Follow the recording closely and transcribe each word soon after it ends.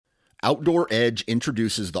Outdoor Edge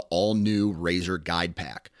introduces the all-new Razor Guide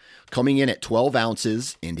Pack. Coming in at 12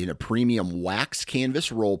 ounces and in a premium wax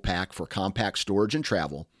canvas roll pack for compact storage and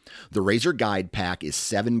travel, the Razor Guide Pack is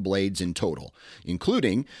 7 blades in total,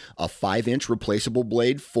 including a 5-inch replaceable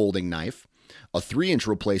blade folding knife, a 3-inch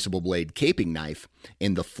replaceable blade caping knife,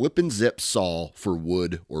 and the flip and zip saw for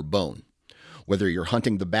wood or bone. Whether you're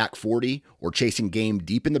hunting the back 40 or chasing game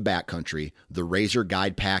deep in the backcountry, the Razor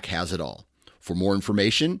Guide Pack has it all. For more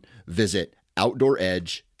information, visit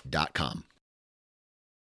OutdoorEdge.com.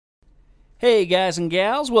 Hey guys and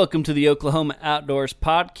gals, welcome to the Oklahoma Outdoors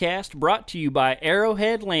Podcast, brought to you by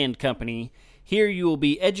Arrowhead Land Company. Here you will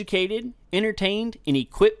be educated, entertained, and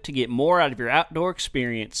equipped to get more out of your outdoor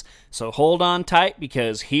experience. So hold on tight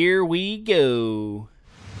because here we go.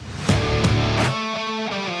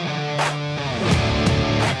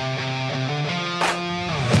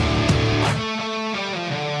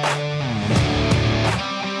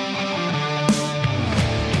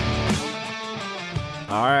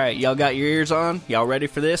 All right, y'all got your ears on? Y'all ready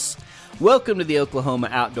for this? Welcome to the Oklahoma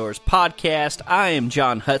Outdoors Podcast. I am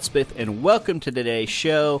John Hudspeth, and welcome to today's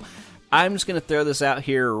show. I'm just going to throw this out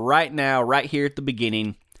here right now, right here at the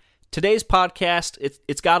beginning. Today's podcast,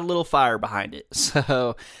 it's got a little fire behind it.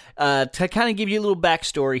 So, to kind of give you a little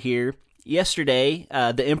backstory here, yesterday,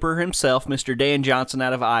 the Emperor himself, Mr. Dan Johnson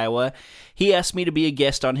out of Iowa, he asked me to be a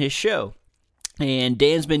guest on his show. And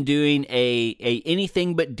Dan's been doing a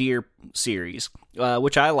Anything But Deer series,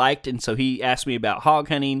 which I liked, and so he asked me about hog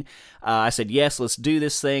hunting. I said, yes, let's do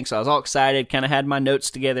this thing. So I was all excited, kind of had my notes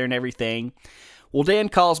together and everything. Well, Dan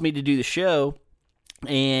calls me to do the show,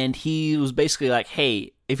 and he was basically like,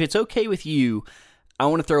 hey, if it's okay with you, I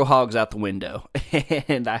want to throw hogs out the window.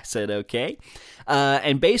 And I said, okay.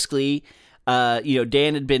 And basically,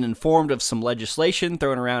 Dan had been informed of some legislation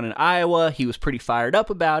thrown around in Iowa. He was pretty fired up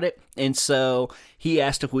about it. And so he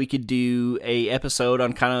asked if we could do a episode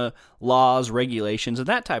on kind of laws, regulations, and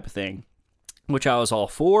that type of thing, which I was all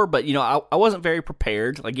for. But, I wasn't very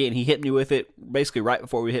prepared. Again, he hit me with it basically right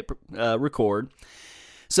before we hit record.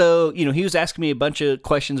 So, he was asking me a bunch of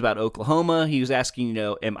questions about Oklahoma. He was asking,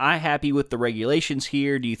 am I happy with the regulations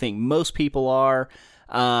here? Do you think most people are?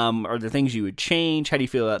 Are there things you would change? How do you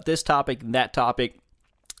feel about this topic and that topic?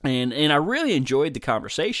 And I really enjoyed the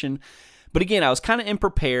conversation. But again, I was kind of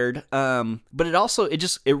unprepared. But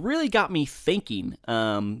it really got me thinking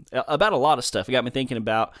about a lot of stuff. It got me thinking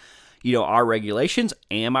about, our regulations.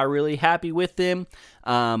 Am I really happy with them?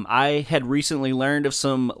 I had recently learned of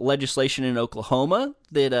some legislation in Oklahoma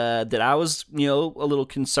that I was, a little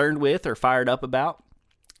concerned with or fired up about.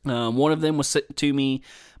 One of them was sent to me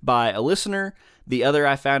by a listener. The other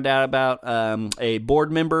I found out about a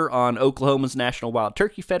board member on Oklahoma's National Wild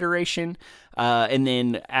Turkey Federation. And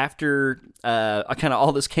then after kind of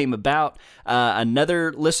all this came about,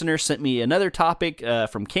 another listener sent me another topic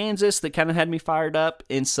from Kansas that kind of had me fired up.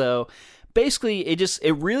 And so basically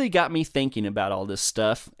it really got me thinking about all this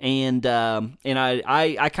stuff. And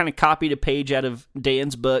I kind of copied a page out of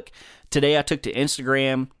Dan's book. Today I took to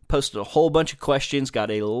Instagram, posted a whole bunch of questions,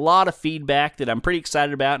 got a lot of feedback that I'm pretty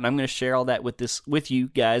excited about, and I'm going to share all that with you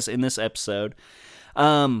guys in this episode.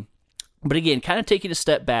 But again, kind of taking a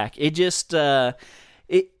step back, it just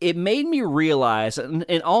it made me realize,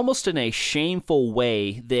 and almost in a shameful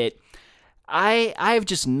way, that I've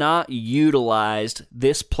just not utilized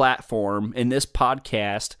this platform and this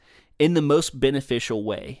podcast in the most beneficial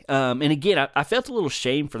way. And again, I felt a little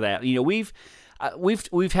shame for that. We've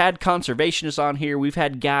had conservationists on here, we've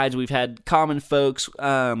had guides, we've had common folks,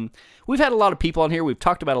 we've had a lot of people on here, we've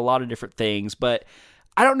talked about a lot of different things, but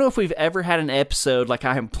I don't know if we've ever had an episode like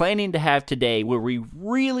I am planning to have today where we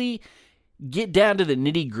really get down to the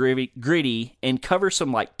nitty-gritty and cover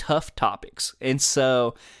some tough topics. And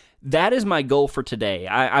so that is my goal for today.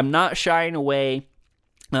 I'm not shying away.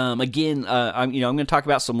 I'm going to talk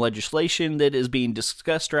about some legislation that is being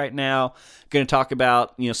discussed right now. I'm going to talk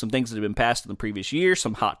about, some things that have been passed in the previous year,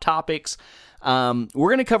 some hot topics. We're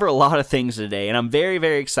going to cover a lot of things today, and I'm very,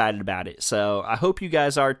 very excited about it. So I hope you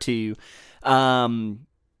guys are too. And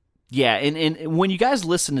when you guys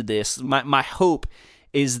listen to this, my hope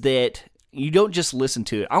is that you don't just listen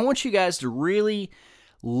to it. I want you guys to really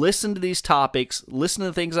listen to these topics, listen to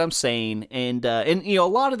the things I'm saying, and a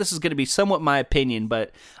lot of this is going to be somewhat my opinion,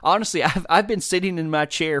 but honestly, I've been sitting in my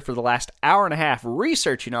chair for the last hour and a half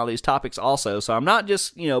researching all these topics also, so I'm not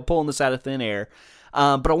just, pulling this out of thin air.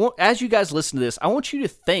 But as you guys listen to this, I want you to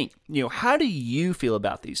think, how do you feel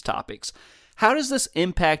about these topics? How does this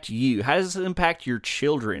impact you? How does this impact your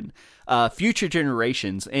children, future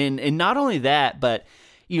generations? And not only that, but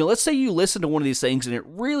let's say you listen to one of these things and it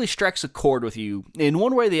really strikes a chord with you in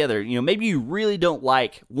one way or the other. Maybe you really don't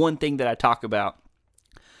like one thing that I talk about.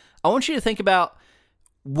 I want you to think about,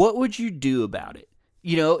 what would you do about it?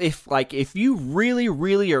 If you really,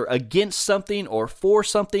 really are against something or for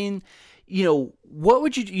something, what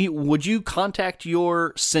would you contact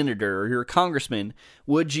your senator or your congressman?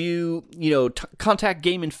 Would you, contact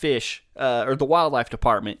Game and Fish or the Wildlife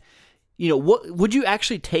Department? What would you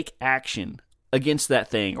actually take action against that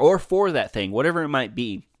thing or for that thing, whatever it might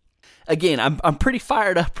be? Again, I'm pretty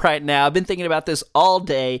fired up right now. I've been thinking about this all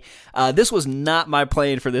day. This was not my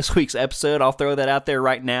plan for this week's episode. I'll throw that out there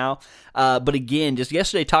right now. But again, just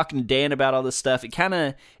yesterday talking to Dan about all this stuff,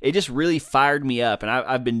 it just really fired me up. And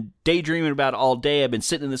I've been daydreaming about it all day. I've been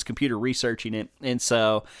sitting in this computer researching it. And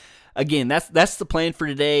so, again, that's the plan for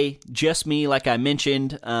today. Just me, like I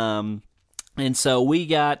mentioned. And so we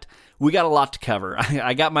got a lot to cover.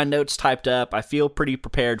 I got my notes typed up. I feel pretty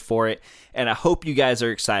prepared for it, and I hope you guys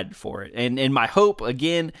are excited for it. And my hope,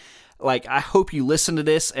 again, I hope you listen to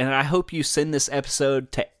this, and I hope you send this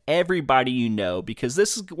episode to everybody you know, because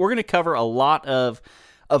we're going to cover a lot of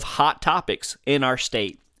hot topics in our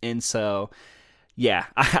state. And so, yeah,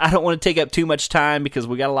 I don't want to take up too much time because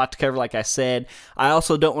we got a lot to cover, like I said. I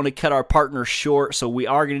also don't want to cut our partners short, so we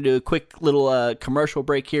are going to do a quick little commercial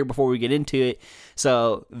break here before we get into it.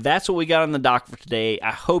 So that's what we got on the dock for today.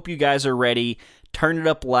 I hope you guys are ready. Turn it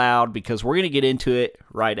up loud because we're going to get into it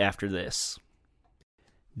right after this.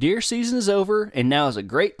 Deer season is over, and now is a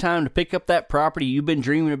great time to pick up that property you've been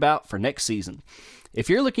dreaming about for next season. If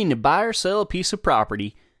you're looking to buy or sell a piece of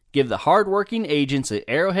property, give the hardworking agents at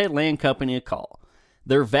Arrowhead Land Company a call.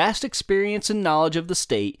 Their vast experience and knowledge of the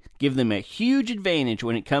state give them a huge advantage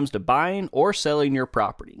when it comes to buying or selling your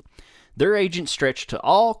property. Their agents stretch to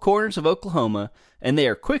all corners of Oklahoma, and they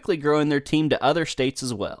are quickly growing their team to other states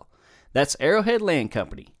as well. That's Arrowhead Land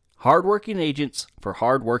Company, hardworking agents for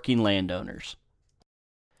hardworking landowners.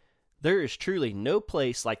 There is truly no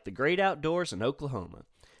place like the great outdoors in Oklahoma.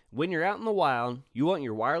 When you're out in the wild, you want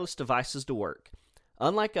your wireless devices to work.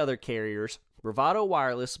 Unlike other carriers, Bravado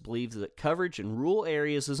Wireless believes that coverage in rural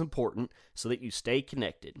areas is important so that you stay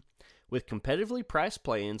connected. With competitively priced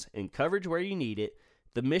plans and coverage where you need it,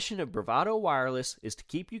 the mission of Bravado Wireless is to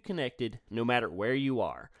keep you connected no matter where you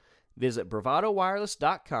are. Visit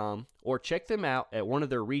bravadowireless.com or check them out at one of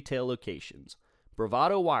their retail locations.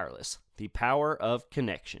 Bravado Wireless, the power of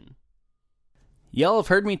connection. Y'all have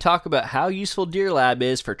heard me talk about how useful Deer Lab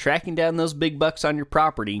is for tracking down those big bucks on your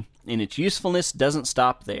property, and its usefulness doesn't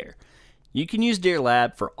stop there. You can use Deer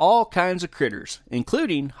Lab for all kinds of critters,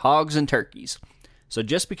 including hogs and turkeys. So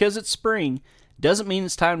just because it's spring doesn't mean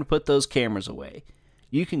it's time to put those cameras away.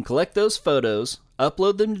 You can collect those photos,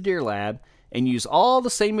 upload them to Deer Lab, and use all the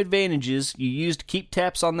same advantages you use to keep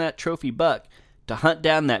tabs on that trophy buck to hunt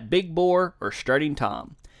down that big boar or strutting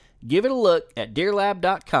tom. Give it a look at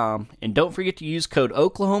deerlab.com, and don't forget to use code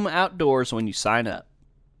Oklahoma Outdoors when you sign up.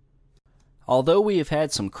 Although we have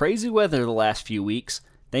had some crazy weather the last few weeks,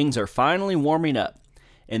 things are finally warming up,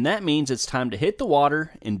 and that means it's time to hit the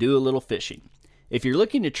water and do a little fishing. If you're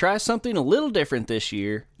looking to try something a little different this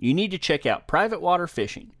year, you need to check out Private Water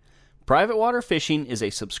Fishing. Private Water Fishing is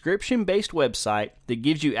a subscription-based website that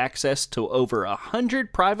gives you access to over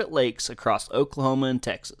 100 private lakes across Oklahoma and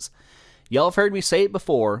Texas. Y'all have heard me say it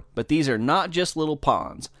before, but these are not just little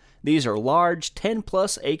ponds. These are large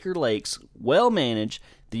 10-plus acre lakes, well managed,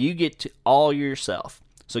 that you get to all yourself.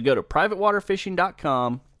 So go to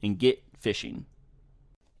privatewaterfishing.com and get fishing.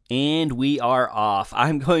 And we are off.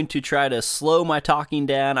 I'm going to try to slow my talking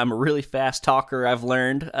down. I'm a really fast talker, I've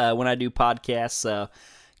learned, when I do podcasts, so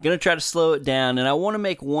I'm going to try to slow it down. And I want to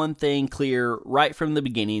make one thing clear right from the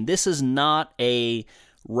beginning. This is not a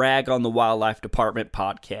rag on the Wildlife Department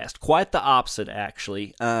podcast. Quite the opposite,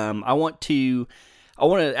 actually. I'm going to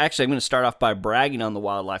start off by bragging on the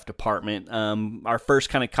Wildlife Department. Our first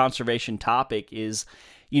kind of conservation topic is,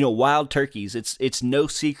 wild turkeys. It's no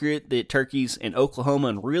secret that turkeys in Oklahoma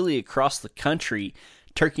and really across the country,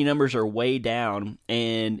 turkey numbers are way down.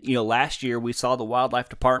 And, last year we saw the Wildlife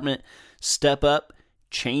Department step up,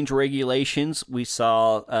 change regulations. We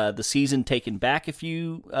saw the season taken back a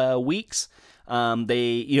few weeks.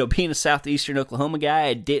 Being a southeastern Oklahoma guy,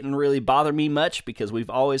 it didn't really bother me much because we've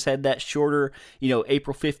always had that shorter,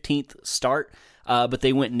 April 15th start. But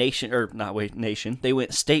they went They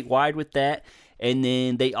went statewide with that. And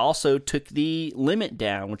then they also took the limit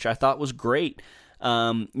down, which I thought was great.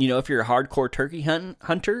 If you're a hardcore turkey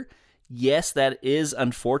hunter, yes, that is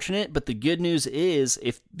unfortunate. But the good news is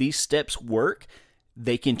if these steps work,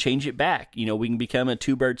 they can change it back. We can become a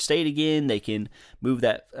 2-bird state again. They can move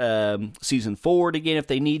that season forward again if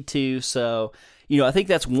they need to. So, I think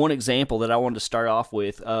that's one example that I wanted to start off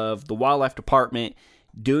with of the wildlife department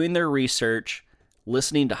doing their research,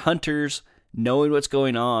 listening to hunters, knowing what's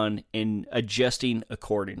going on, and adjusting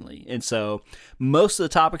accordingly. And so most of the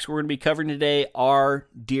topics we're going to be covering today are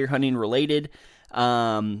deer hunting related.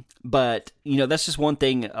 But, that's just one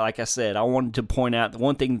thing, like I said, I wanted to point out the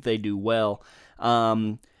one thing that they do well.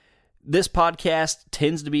 This podcast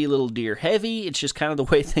tends to be a little deer heavy. It's just kind of the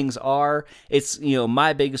way things are. It's,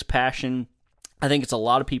 my biggest passion. I think it's a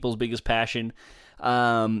lot of people's biggest passion.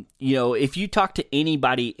 If you talk to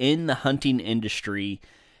anybody in the hunting industry,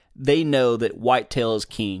 they know that whitetail is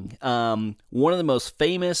king. One of the most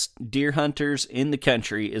famous deer hunters in the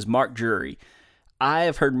country is Mark Drury. I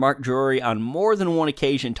have heard Mark Drury on more than one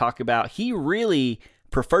occasion talk about he really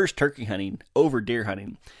prefers turkey hunting over deer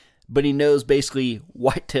hunting, but he knows basically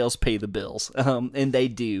whitetails pay the bills, and they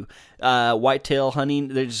do. Whitetail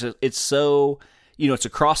hunting, it's so, it's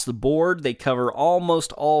across the board. They cover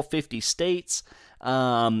almost all 50 states.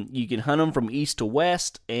 You can hunt them from east to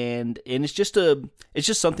west, and it's just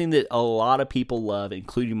something that a lot of people love,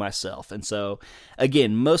 including myself. And so,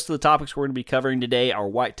 again, most of the topics we're going to be covering today are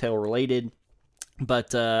whitetail related,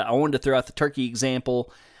 but I wanted to throw out the turkey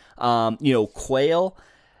example. Quail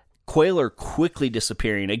are quickly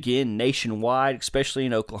disappearing again nationwide, especially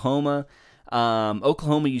in Oklahoma.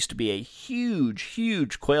 Oklahoma used to be a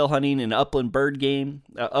huge quail hunting and upland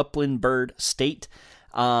bird state.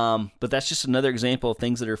 But that's just another example of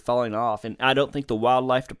things that are falling off. And I don't think the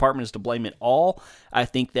wildlife department is to blame at all. I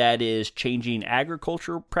think that is changing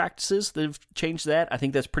agricultural practices that have changed that. I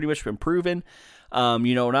think that's pretty much been proven.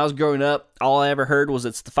 When I was growing up, all I ever heard was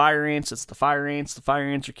it's the fire ants. The fire ants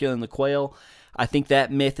are killing the quail. I think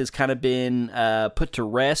that myth has kind of been put to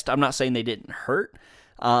rest. I'm not saying they didn't hurt,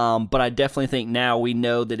 but I definitely think now we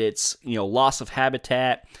know that it's, loss of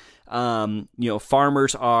habitat.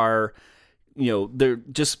 Farmers are, they're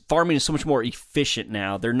just farming is so much more efficient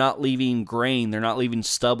now. They're not leaving grain. They're not leaving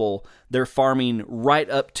stubble. They're farming right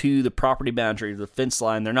up to the property boundary, the fence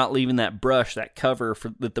line. They're not leaving that brush, that cover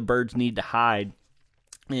that the birds need to hide.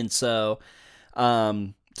 And so,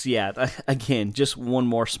 yeah, again, just one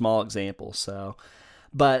more small example. So,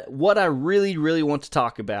 but what I really, really want to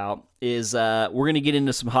talk about is we're going to get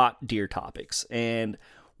into some hot deer topics. And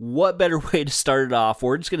what better way to start it off?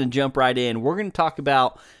 We're just going to jump right in. We're going to talk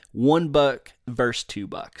about 1 buck versus 2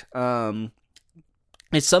 buck.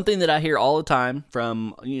 It's something that I hear all the time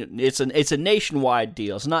from, it's a nationwide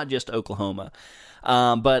deal. It's not just Oklahoma.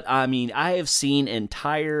 But I mean, I have seen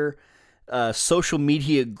entire social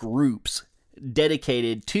media groups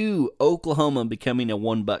dedicated to Oklahoma becoming a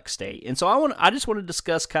 1 buck state. And so I just want to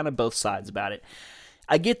discuss kind of both sides about it.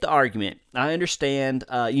 I get the argument. I understand,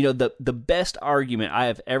 the best argument I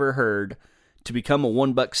have ever heard to become a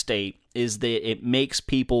 1 buck state is that it makes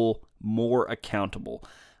people more accountable.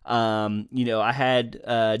 I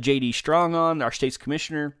had J.D. Strong on, our state's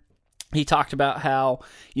commissioner. He talked about how,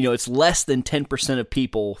 it's less than 10% of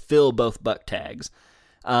people fill both buck tags.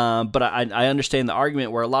 But I understand the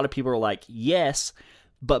argument where a lot of people are like, yes,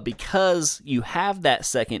 but because you have that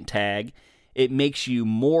second tag, it makes you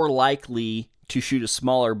more likely to shoot a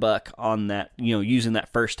smaller buck on that, using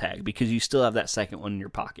that first tag because you still have that second one in your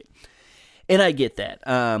pocket. And I get that.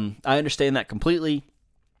 I understand that completely.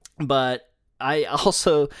 But I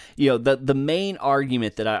also, the main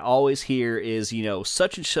argument that I always hear is,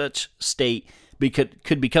 such and such state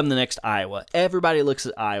could become the next Iowa. Everybody looks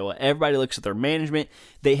at Iowa. Everybody looks at their management.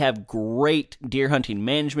 They have great deer hunting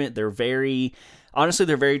management. They're very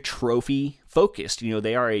trophy focused.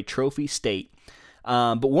 They are a trophy state.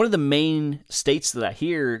 But one of the main states that I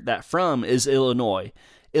hear that from is Illinois.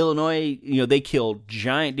 Illinois, they kill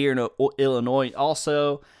giant deer in Illinois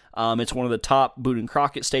also. It's one of the top Boone and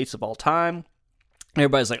Crockett states of all time.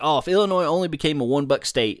 Everybody's like, oh, if Illinois only became a 1 buck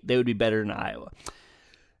state, they would be better than Iowa.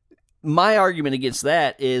 My argument against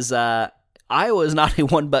that is Iowa is not a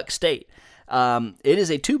 1 buck state. It is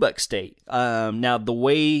a 2 buck state. Now, the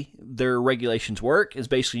way their regulations work is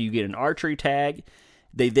basically you get an archery tag.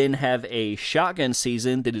 They then have a shotgun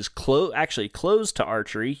season that is actually closed to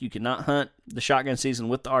archery. You cannot hunt the shotgun season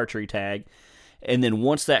with the archery tag. And then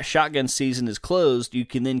once that shotgun season is closed, you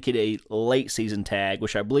can then get a late season tag,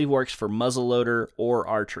 which I believe works for muzzleloader or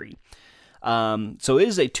archery. So it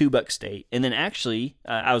is a 2 buck state. And then actually,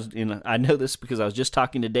 I know this because I was just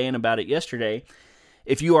talking to Dan about it yesterday.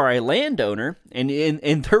 If you are a landowner, and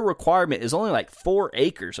their requirement is only like 4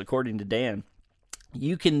 acres, according to Dan,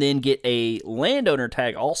 you can then get a landowner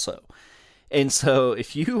tag also. And so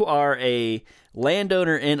if you are a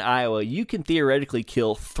landowner in Iowa, you can theoretically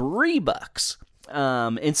kill 3 bucks.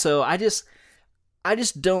 And so I just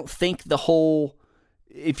don't think the whole,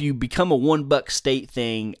 if you become a $1 state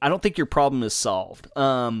thing, I don't think your problem is solved.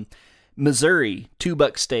 Missouri,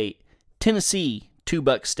 $2 state. Tennessee,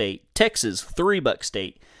 $2 state. Texas, $3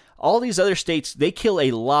 state. All these other states, they kill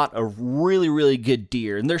a lot of really, really good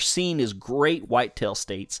deer, and they're seen as great whitetail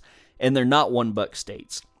states, and they're not $1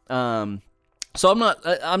 states. So I'm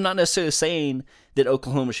not necessarily saying that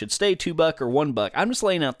Oklahoma should stay $2 or $1. I'm just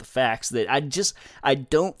laying out the facts that I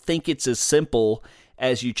don't think it's as simple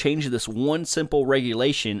as you change this one simple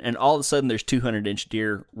regulation and all of a sudden there's 200-inch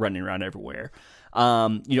deer running around everywhere.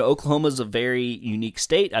 Oklahoma's a very unique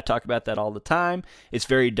state. I talk about that all the time. It's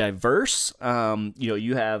very diverse.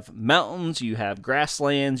 You have mountains, you have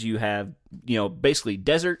grasslands, you have, basically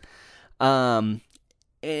desert. And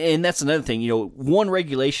that's another thing. One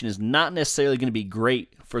regulation is not necessarily going to be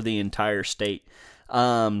great for the entire state.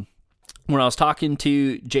 When I was talking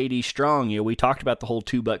to JD Strong, we talked about the whole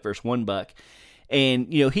 $2 versus $1.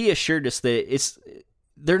 And, he assured us that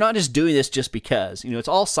they're not just doing this just because, it's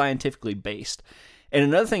all scientifically based. And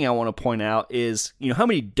another thing I want to point out is, how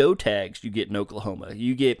many doe tags you get in Oklahoma.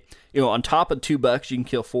 You get, on top of $2, you can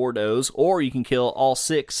kill 4 does, or you can kill all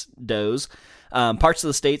 6 does. Parts of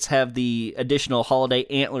the states have the additional holiday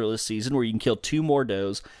antlerless season where you can kill 2 more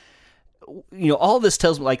does. All this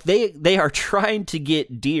tells me they are trying to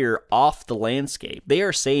get deer off the landscape. They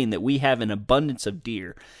are saying that we have an abundance of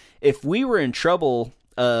deer. If we were in trouble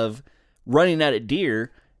of running out of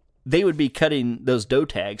deer, they would be cutting those doe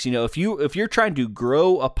tags. If you're trying to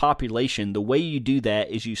grow a population, the way you do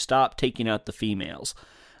that is you stop taking out the females.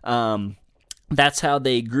 That's how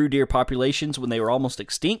they grew deer populations when they were almost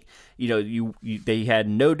extinct. They had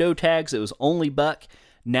no doe tags. It was only buck.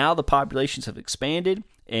 Now the populations have expanded,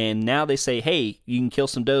 and now they say, hey, you can kill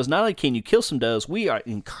some does. Not only can you kill some does, we are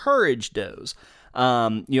encourage does.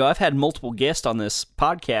 I've had multiple guests on this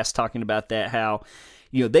podcast talking about that, how,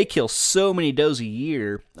 they kill so many does a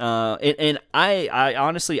year. And I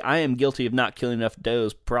honestly, I am guilty of not killing enough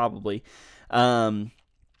does, probably.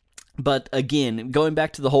 But again, going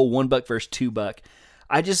back to the whole $1 versus $2,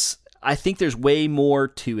 I think there's way more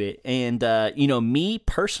to it. And, me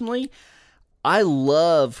personally, I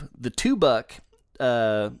love the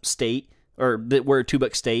 $2 state, or that we're a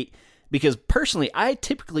 $2 state, because personally, I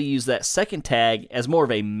typically use that second tag as more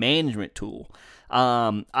of a management tool.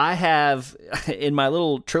 I have, in my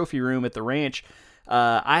little trophy room at the ranch,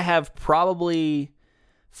 I have probably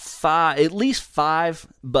at least 5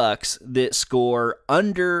 bucks that score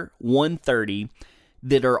under 130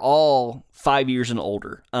 that are all 5 years and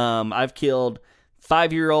older. I've killed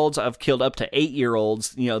 5-year-olds. I've killed up to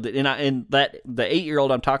 8-year-olds. And the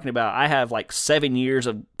 8-year-old I'm talking about, I have like 7 years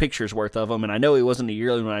of pictures worth of them, and I know he wasn't a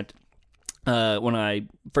yearling when I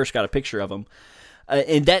first got a picture of him.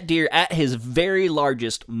 And that deer, at his very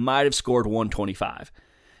largest, might have scored 125.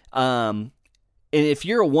 And if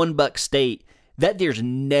you're a $1 state, that deer's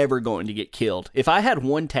never going to get killed. If I had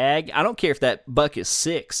one tag, I don't care if that buck is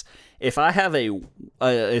 6. If I have a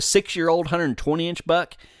 6-year-old 120-inch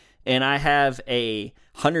buck, and I have a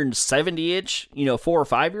 170-inch, 4 or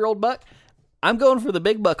 5-year-old buck, I'm going for the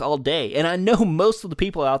big buck all day. And I know most of the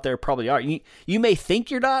people out there probably are. You may think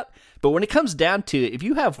you're not, but when it comes down to it, if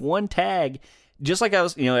you have one tag, just like I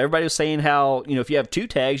was, everybody was saying how, if you have 2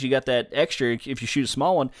 tags, you got that extra if you shoot a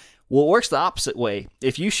small one. Well, it works the opposite way.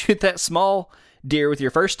 If you shoot that small deer with your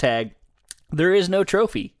first tag, there is no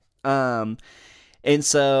trophy. And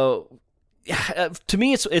so to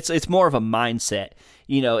me, it's more of a mindset,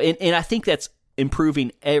 and I think that's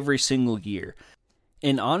improving every single year.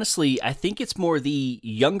 And honestly, I think it's more the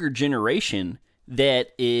younger generation that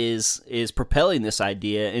is propelling this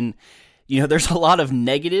idea. And, there's a lot of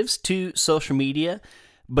negatives to social media,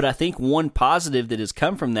 but I think one positive that has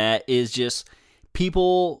come from that is just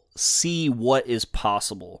people see what is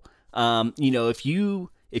possible. If you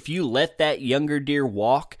let that younger deer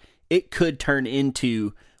walk, it could turn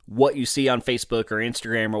into what you see on Facebook or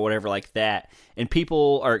Instagram or whatever like that. And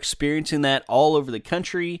people are experiencing that all over the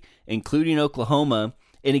country, including Oklahoma.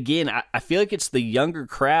 And again, I feel like it's the younger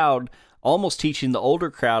crowd almost teaching the older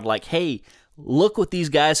crowd, like, hey, look what these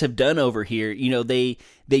guys have done over here. They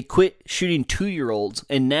quit shooting 2-year-olds,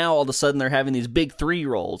 and now all of a sudden they're having these big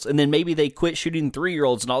 3-year-olds. And then maybe they quit shooting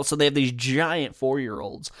 3-year-olds, and all of a sudden they have these giant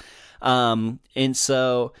 4-year-olds. And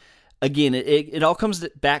so, again, it all comes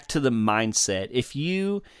back to the mindset. If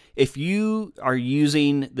you are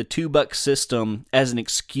using the $2 system as an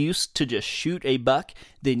excuse to just shoot a buck,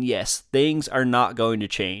 then yes, things are not going to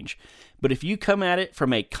change. But if you come at it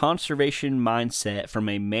from a conservation mindset, from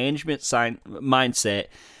a management mindset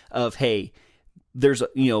of, hey, there's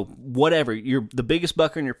whatever, you're the biggest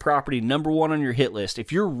buck on your property, number one on your hit list.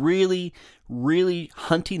 If you're really, really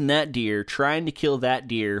hunting that deer, trying to kill that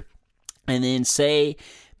deer, and then say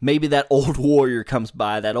maybe that old warrior comes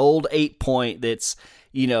by, that old 8-point that's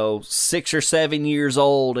 6 or 7 years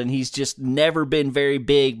old, and he's just never been very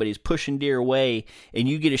big, but he's pushing deer away, and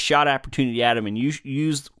you get a shot opportunity at him, and you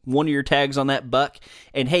use one of your tags on that buck,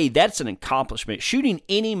 and hey, that's an accomplishment. Shooting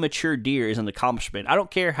any mature deer is an accomplishment. I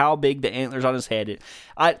don't care how big the antlers on his head.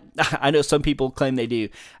 I know some people claim they do.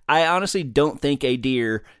 I honestly don't think a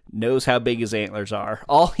deer knows how big his antlers are.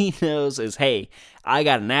 All he knows is, hey, I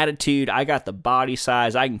got an attitude, I got the body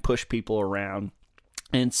size, I can push people around.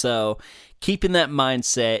 And so keeping that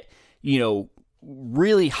mindset,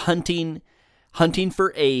 really hunting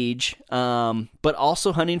for age, but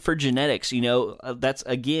also hunting for genetics. That's,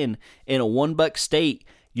 again, in a 1-buck state,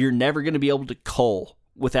 you're never going to be able to cull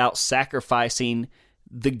without sacrificing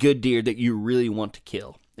the good deer that you really want to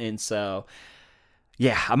kill. And so,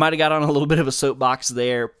 yeah, I might have got on a little bit of a soapbox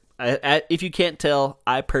there. If you can't tell,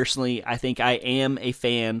 I think I am a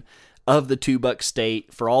fan of the 2-buck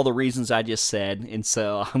state for all the reasons I just said. And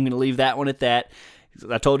so I'm going to leave that one at that.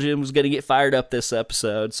 I told you I was going to get fired up this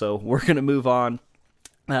episode, so we're going to move on.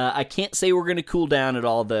 I can't say we're going to cool down at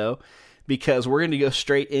all, though, because we're going to go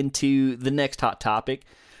straight into the next hot topic.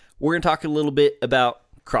 We're going to talk a little bit about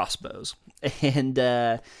crossbows. And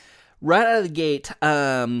right out of the gate,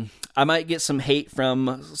 I might get some hate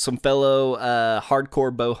from some fellow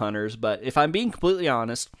hardcore bow hunters, but if I'm being completely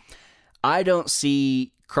honest, I don't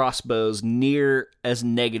see crossbows near as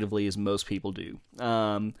negatively as most people do.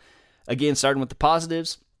 Again, starting with the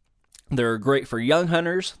positives, they're great for young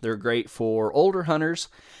hunters. They're great for older hunters.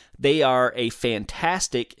 They are a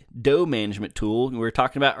fantastic doe management tool. We were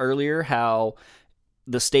talking about earlier how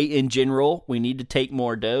the state in general, we need to take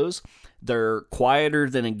more does. They're quieter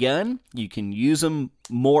than a gun. You can use them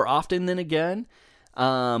more often than a gun.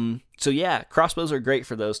 So yeah, crossbows are great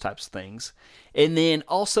for those types of things. And then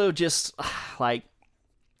also just like,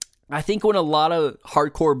 I think when a lot of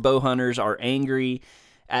hardcore bow hunters are angry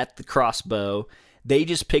at the crossbow, they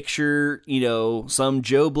just picture, some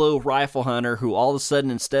Joe Blow rifle hunter who all of a sudden,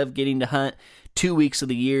 instead of getting to hunt 2 weeks of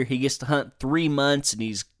the year, he gets to hunt 3 months and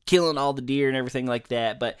he's killing all the deer and everything like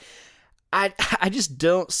that. But I just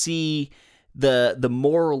don't see the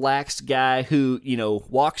more relaxed guy who,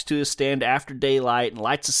 walks to his stand after daylight and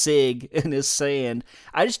lights a cig in his sand.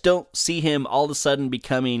 I just don't see him all of a sudden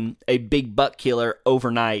becoming a big buck killer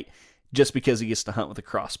overnight just because he gets to hunt with a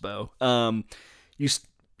crossbow.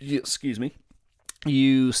 Excuse me.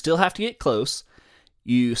 You still have to get close.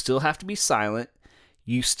 You still have to be silent.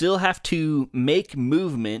 You still have to make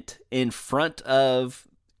movement in front of,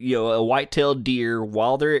 a white-tailed deer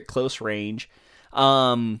while they're at close range.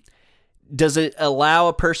 Does it allow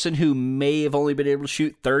a person who may have only been able to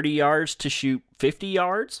shoot 30 yards to shoot 50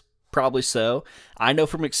 yards? Probably so. I know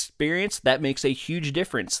from experience that makes a huge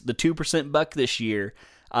difference. The 2% buck this year,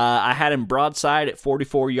 I had him broadside at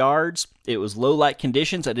 44 yards. It was low light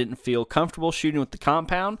conditions. I didn't feel comfortable shooting with the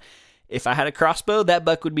compound. If I had a crossbow, that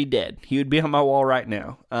buck would be dead. He would be on my wall right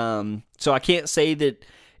now. So I can't say that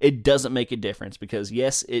it doesn't make a difference, because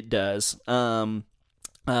yes, it does. As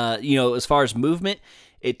far as movement,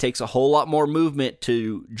 it takes a whole lot more movement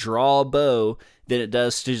to draw a bow than it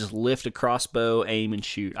does to just lift a crossbow, aim, and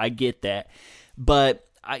shoot. I get that. But,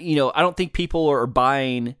 I don't think people are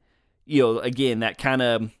buying, again, that kind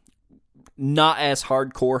of not as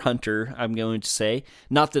hardcore hunter, I'm going to say.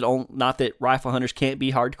 Not that rifle hunters can't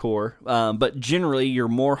be hardcore, but generally your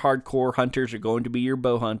more hardcore hunters are going to be your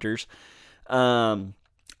bow hunters.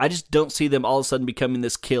 I just don't see them all of a sudden becoming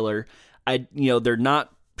this killer. They're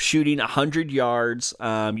not shooting 100 yards.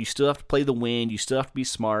 You still have to play the wind. You still have to be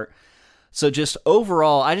smart. So just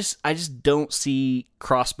overall, I just don't see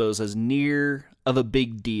crossbows as near of a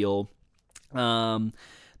big deal.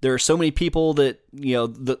 There are so many people that,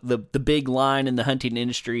 the big line in the hunting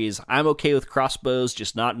industry is, I'm okay with crossbows,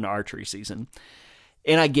 just not in archery season.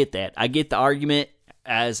 And I get that. I get the argument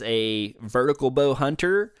as a vertical bow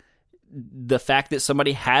hunter. The fact that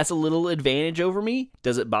somebody has a little advantage over me,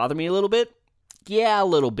 does it bother me a little bit? Yeah, a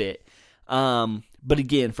little bit. But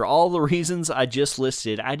again, for all the reasons I just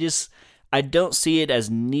listed, I don't see it as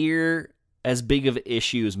near as big of an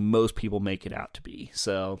issue as most people make it out to be.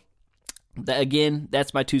 So, again,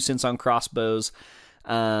 that's my 2 cents on crossbows.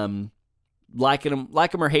 Like them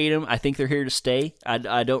or hate them, I think they're here to stay.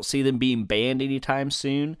 I don't see them being banned anytime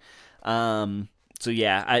soon. So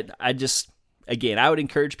yeah, I would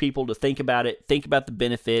encourage people to think about it, think about the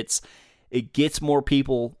benefits. It gets more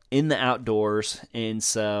people in the outdoors. And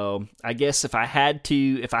so I guess if I had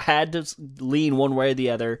to lean one way or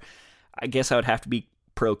the other, I guess I would have to be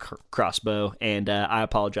pro crossbow. And I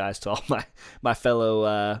apologize to all my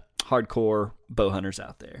fellow hardcore bow hunters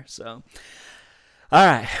out there. So, all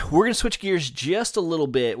right, we're going to switch gears just a little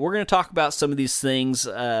bit. We're going to talk about some of these things,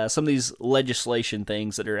 some of these legislation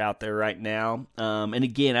things that are out there right now. And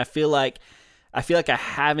again, I feel like I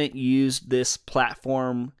haven't used this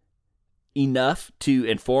platform enough to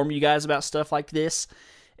inform you guys about stuff like this.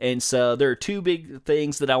 And so there are two big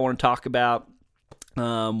things that I want to talk about.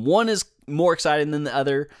 One is more exciting than the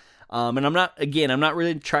other. And I'm not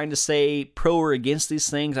really trying to say pro or against these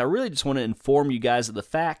things. I really just want to inform you guys of the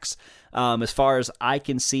facts, as far as I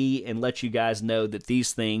can see, and let you guys know that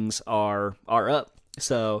these things are up.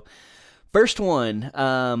 So first one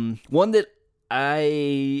that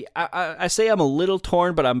I say I'm a little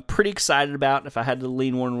torn, but I'm pretty excited about if I had to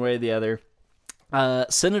lean one way or the other.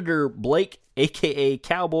 Senator Blake, a.k.a.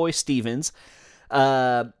 Cowboy Stevens,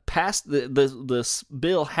 passed the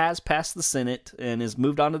bill has passed the Senate and has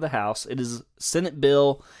moved on to the House. It is Senate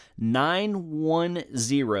Bill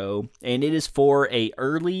 910, and it is for a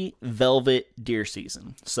early velvet deer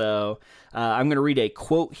season. So I'm going to read a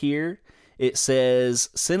quote here. It says,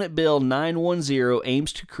 Senate Bill 910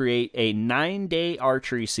 aims to create a 9-day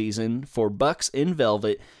archery season for bucks in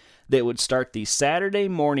velvet that would start the Saturday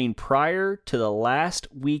morning prior to the last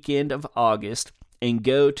weekend of August and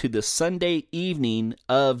go to the Sunday evening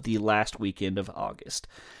of the last weekend of August.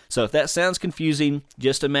 So if that sounds confusing,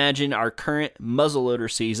 just imagine our current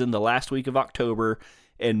muzzleloader season, the last week of October,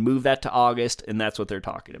 and move that to August, and that's what they're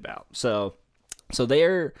talking about. So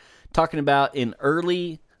they're talking about an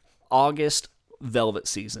early August velvet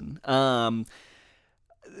season.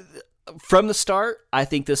 From the start, I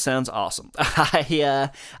think this sounds awesome.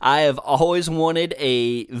 I have always wanted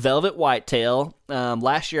a velvet whitetail.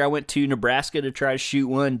 Last year I went to Nebraska to try to shoot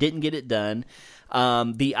one, didn't get it done.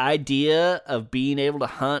 The idea of being able to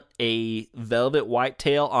hunt a velvet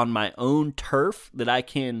whitetail on my own turf that I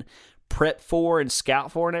can prep for and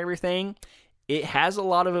scout for and everything, it has a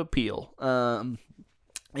lot of appeal.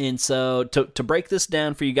 And so to break this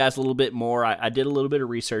down for you guys a little bit more, I did a little bit of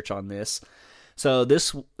research on this. So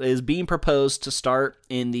this is being proposed to start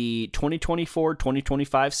in the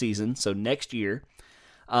 2024-2025 season, so next year.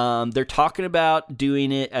 They're talking about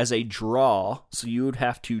doing it as a draw, so you would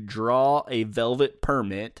have to draw a velvet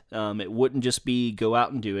permit. It wouldn't just be go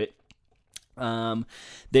out and do it.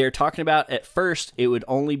 They're talking about, at first, it would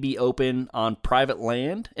only be open on private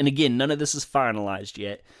land. And again, none of this is finalized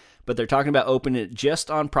yet, but they're talking about opening it just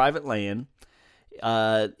on private land.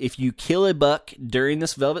 If you kill a buck during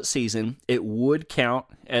this velvet season, it would count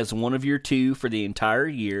as one of your two for the entire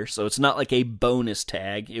year. So it's not like a bonus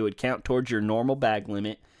tag. It would count towards your normal bag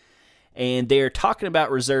limit. And they are talking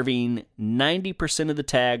about reserving 90% of the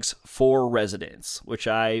tags for residents, which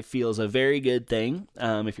I feel is a very good thing,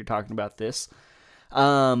 if you're talking about this.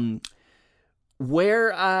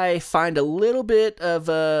 Where I find a little bit of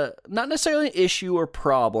a, not necessarily an issue or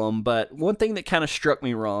problem, but one thing that kind of struck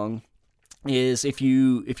me wrong is if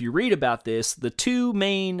you read about this, the two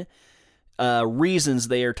main reasons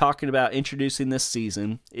they are talking about introducing this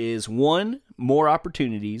season is, one, more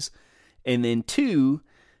opportunities, and then two,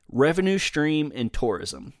 revenue stream and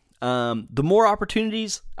tourism. The more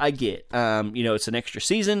opportunities I get, it's an extra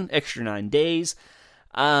season, extra 9 days.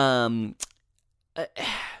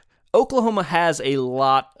 Oklahoma has a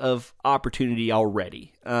lot of opportunity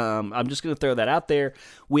already. I'm just going to throw that out there.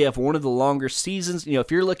 We have one of the longer seasons. If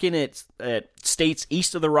you're looking at states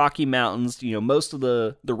east of the Rocky Mountains, most of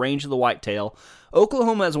the range of the whitetail,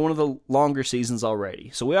 Oklahoma has one of the longer seasons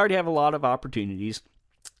already. So we already have a lot of opportunities.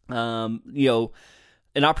 An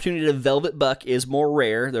opportunity to velvet buck is more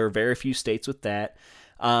rare. There are very few states with that.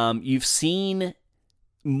 You've seen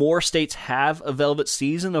more states have a velvet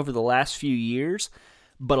season over the last few years.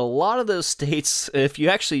 But a lot of those states, if you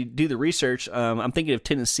actually do the research, I'm thinking of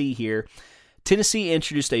Tennessee here. Tennessee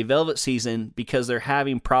introduced a velvet season because they're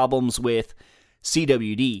having problems with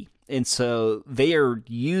CWD. And so they are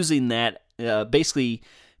using that. Basically,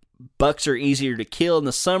 bucks are easier to kill in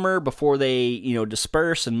the summer before they,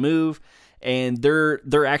 disperse and move. And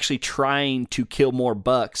they're actually trying to kill more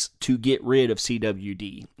bucks to get rid of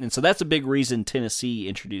CWD. And so that's a big reason Tennessee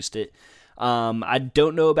introduced it. I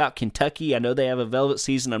don't know about Kentucky. I know they have a velvet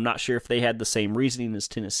season. I'm not sure if they had the same reasoning as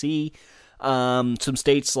Tennessee. Some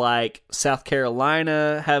states like South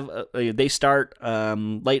Carolina they start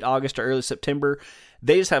late August or early September.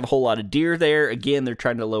 They just have a whole lot of deer there. Again, they're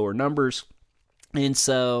trying to lower numbers. And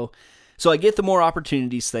so I get the more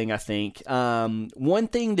opportunities thing, I think. One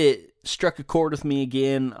thing that struck a chord with me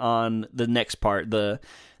again on the next part, the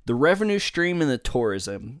the revenue stream and the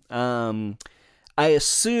tourism. I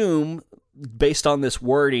assume, based on this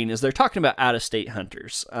wording, is they're talking about out-of-state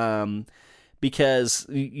hunters. Because,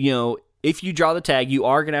 if you draw the tag, you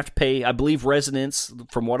are going to have to pay, I believe residents,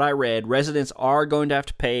 from what I read, residents are going to have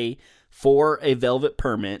to pay for a velvet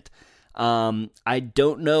permit. I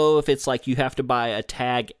don't know if it's like you have to buy a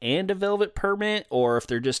tag and a velvet permit, or if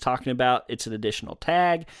they're just talking about it's an additional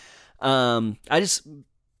tag.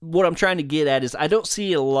 What I'm trying to get at is I don't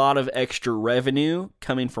see a lot of extra revenue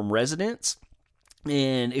coming from residents,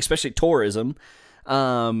 and especially tourism.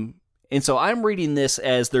 And so I'm reading this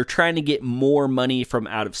as they're trying to get more money from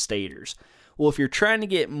out-of-staters. Well, if you're trying to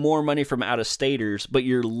get more money from out-of-staters, but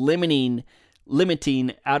you're limiting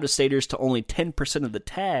out-of-staters to only 10% of the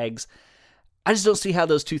tags, I just don't see how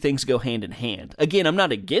those two things go hand in hand. Again, I'm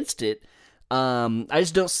not against it. I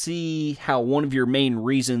just don't see how one of your main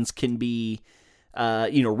reasons can be,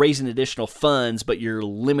 raising additional funds, but you're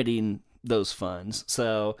limiting those funds.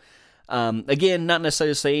 So, again, not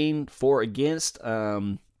necessarily saying for or against.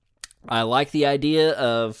 I like the idea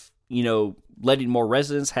of, letting more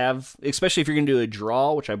residents have, especially if you're going to do a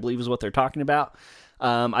draw, which I believe is what they're talking about.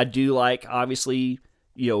 I do like, obviously,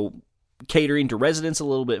 catering to residents a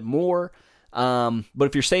little bit more. But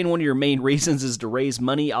if you're saying one of your main reasons is to raise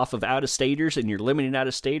money off of out-of-staters and you're limiting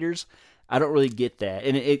out-of-staters, I don't really get that.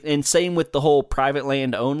 And same with the whole private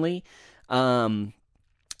land only.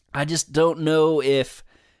 I just don't know if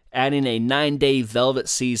adding a 9-day velvet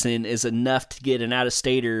season is enough to get an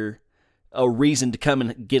out-of-stater a reason to come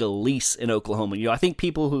and get a lease in Oklahoma. I think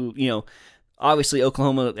people who, obviously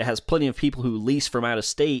Oklahoma has plenty of people who lease from out of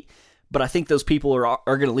state, but I think those people are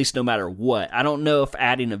going to lease no matter what. I don't know if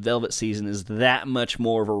adding a velvet season is that much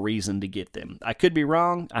more of a reason to get them. I could be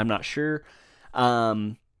wrong. I'm not sure.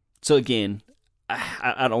 So again,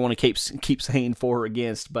 I don't want to keep saying for or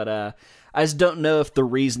against, but I just don't know if the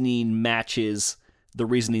reasoning matches the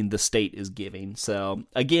reasoning the state is giving. So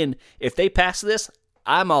again, if they pass this,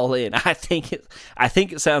 I'm all in. I think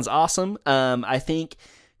it sounds awesome. I think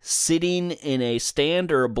sitting in a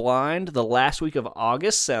stand or a blind the last week of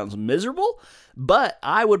August sounds miserable, but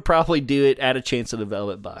I would probably do it at a chance at a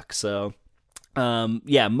velvet buck. So,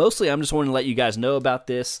 mostly I'm just wanting to let you guys know about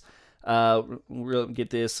this. We'll get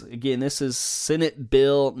this. Again, this is Senate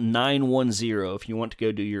Bill 910 if you want to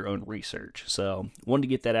go do your own research. So, wanted to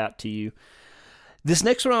get that out to you. This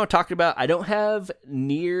next one I want to talk about, I don't have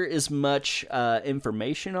near as much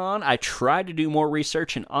information on. I tried to do more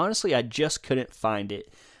research, and honestly, I just couldn't find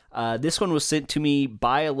it. This one was sent to me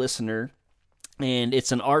by a listener, and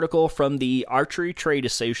it's an article from the Archery Trade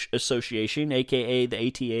Association, a.k.a. the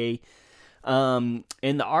ATA.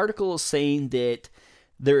 And the article is saying that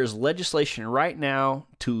there is legislation right now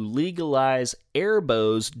to legalize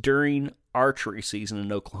airbows during archery season in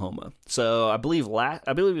Oklahoma. So I believe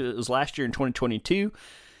it was last year in 2022,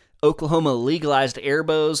 Oklahoma legalized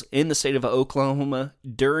airbows in the state of Oklahoma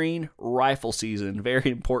during rifle season. Very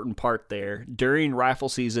important part there. During rifle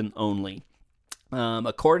season only.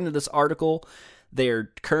 According to this article,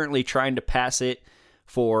 they're currently trying to pass it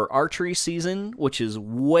for archery season, which is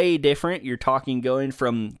way different. You're talking going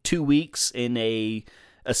from 2 weeks in a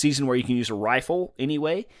season where you can use a rifle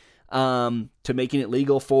anyway, to making it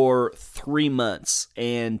legal for 3 months.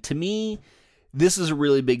 And to me, this is a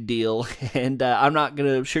really big deal, and I'm not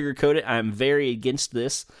going to sugarcoat it. I'm very against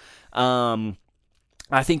this. I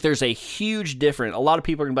think there's a huge difference. A lot of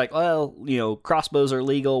people are going to be like, well, crossbows are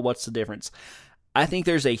legal. What's the difference? I think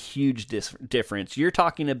there's a huge difference. You're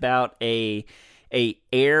talking about a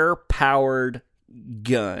air-powered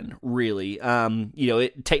gun, really.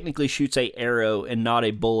 It technically shoots a arrow and not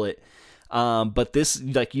a bullet. But this,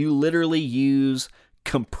 you literally use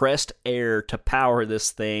compressed air to power this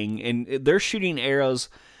thing, and they're shooting arrows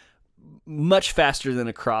much faster than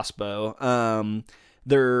a crossbow.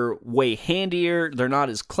 They're way handier. They're not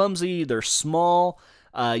as clumsy. They're small.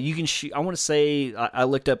 You can shoot, I want to say, I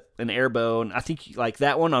looked up an airbow, and I think like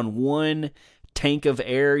that one on one tank of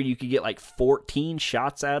air, you could get like 14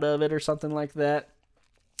 shots out of it or something like that.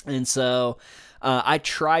 And so I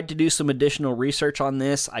tried to do some additional research on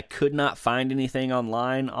this. I could not find anything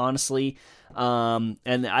online, honestly. And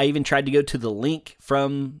I even tried to go to the link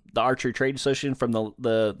from the Archery Trade Association, from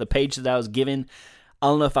the page that I was given. I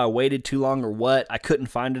don't know if I waited too long or what. I couldn't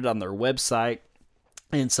find it on their website.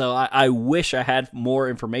 And so I wish I had more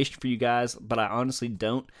information for you guys, but I honestly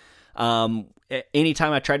don't.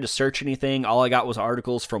 Anytime I tried to search anything, all I got was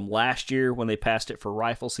articles from last year when they passed it for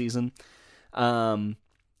rifle season.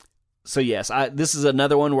 So yes, this is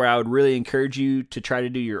another one where I would really encourage you to try to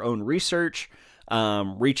do your own research.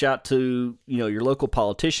 Reach out to your local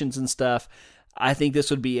politicians and stuff. I think this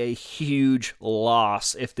would be a huge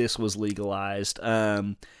loss if this was legalized.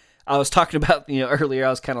 I was talking about, earlier, I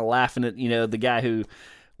was kind of laughing at, the guy who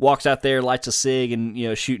walks out there, lights a cig,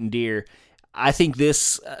 and, shooting deer. I think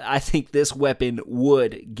this weapon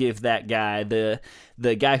would give that guy, the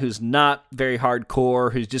guy who's not very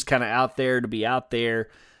hardcore, who's just kind of out there to be out there.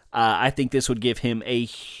 I think this would give him a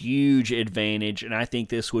huge advantage, and I think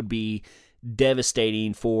this would be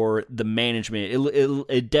devastating for the management.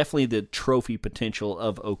 It definitely the trophy potential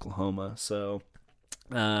of Oklahoma. So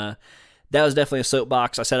that was definitely a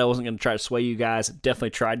soapbox. I said I wasn't going to try to sway you guys. Definitely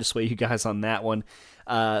tried to sway you guys on that one.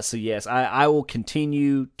 So yes, I will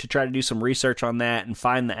continue to try to do some research on that and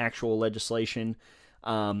find the actual legislation.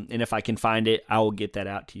 And if I can find it, I will get that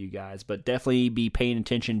out to you guys. But definitely be paying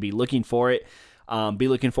attention, be looking for it. Be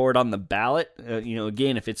looking for it on the ballot.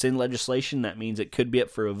 Again, if it's in legislation, that means it could be up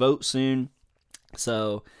for a vote soon.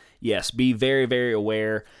 So, yes, be very, very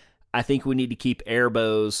aware. I think we need to keep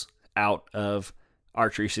airbows out of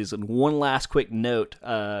archery season. One last quick note.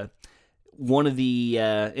 One of the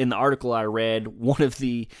in the article I read, an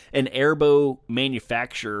airbow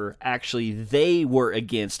manufacturer, actually, they were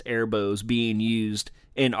against airbows being used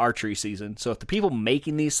in archery season. So if the people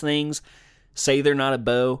making these things say they're not a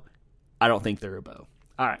bow, I don't think they're a bow.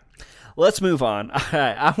 All right, let's move on. All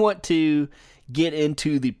right, I want to get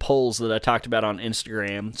into the polls that I talked about on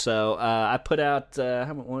Instagram. So I put out, how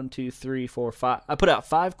many? 1, 2, 3, 4, 5. I put out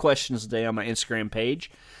 5 questions today on my Instagram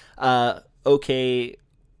page. Okay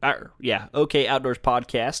Outdoors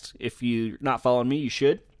Podcast. If you're not following me, you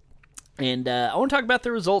should. And I want to talk about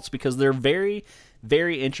the results because they're very,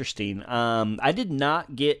 very interesting. I did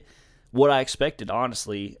not get what I expected,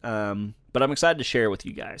 honestly, but I'm excited to share it with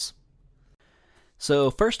you guys.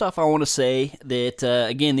 So first off, I want to say that,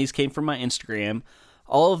 again, these came from my Instagram.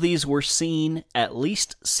 All of these were seen at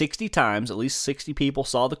least 60 times. At least 60 people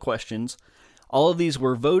saw the questions. All of these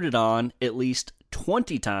were voted on at least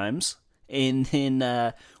 20 times. And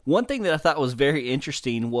then one thing that I thought was very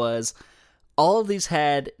interesting was all of these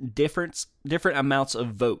had different amounts of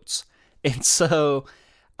votes. And so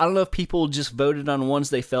I don't know if people just voted on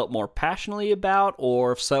ones they felt more passionately about,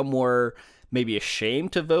 or if some were maybe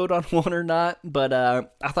ashamed to vote on one or not, but I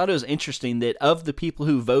thought it was interesting that of the people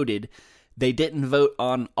who voted, they didn't vote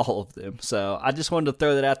on all of them. So I just wanted to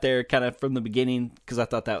throw that out there kind of from the beginning because I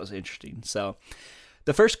thought that was interesting. So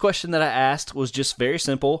the first question that I asked was just very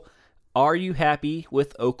simple. Are you happy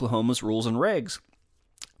with Oklahoma's rules and regs?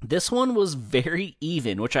 This one was very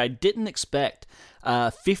even, which I didn't expect.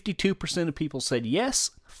 52% of people said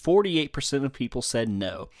yes, 48% of people said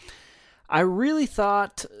no. I really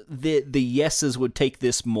thought that the yeses would take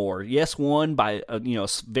this more. Yes won by a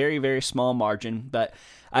very, very small margin, but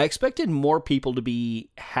I expected more people to be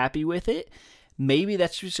happy with it. Maybe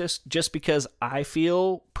that's just because I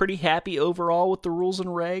feel pretty happy overall with the rules and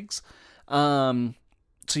regs.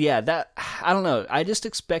 So yeah, I don't know. I just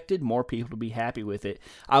expected more people to be happy with it.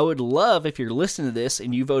 I would love, if you're listening to this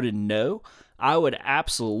and you voted no, I would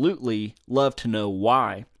absolutely love to know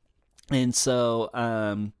why. And so,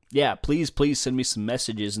 yeah, please send me some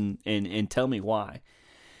messages and tell me why.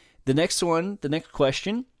 The next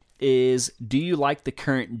question is, do you like the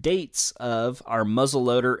current dates of our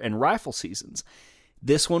muzzleloader and rifle seasons?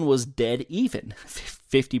 This one was dead even.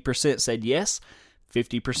 50% said yes,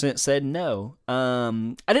 50% said no.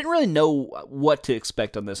 I didn't really know what to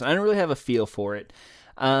expect on this. I didn't really have a feel for it.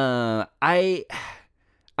 I'm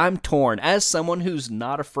torn. As someone who's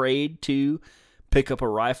not afraid to pick up a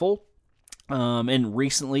rifle, and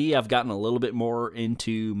recently I've gotten a little bit more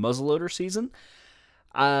into muzzleloader season.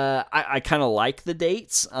 I kind of like the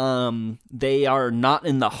dates. They are not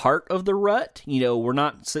in the heart of the rut. We're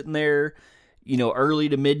not sitting there, early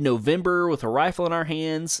to mid-November with a rifle in our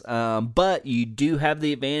hands. But you do have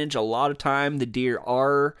the advantage. A lot of time the deer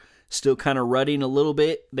are still kind of rutting a little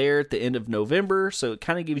bit there at the end of November. So it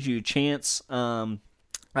kind of gives you a chance.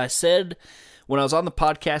 I said when I was on the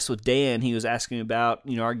podcast with Dan, he was asking about,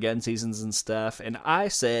 our gun seasons and stuff. And I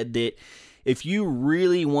said that if you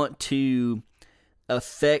really want to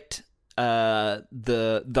affect the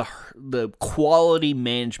quality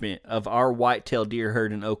management of our whitetail deer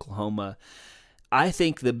herd in Oklahoma, I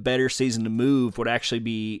think the better season to move would actually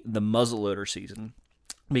be the muzzleloader season,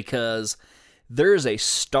 because there's a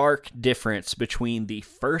stark difference between the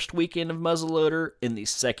first weekend of muzzleloader and the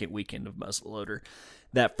second weekend of muzzleloader.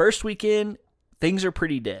 That first weekend, things are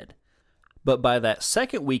pretty dead. But by that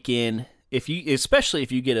second weekend, especially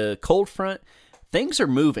if you get a cold front, things are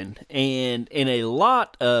moving. And a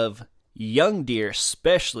lot of young deer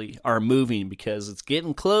especially are moving because it's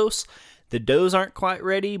getting close. The does aren't quite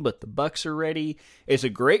ready, but the bucks are ready. It's a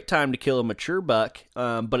great time to kill a mature buck,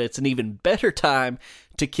 but it's an even better time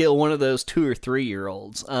to kill one of those 2 or 3 year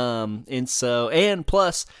olds. And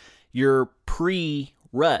plus you're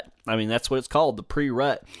pre-rut. I mean, that's what it's called, the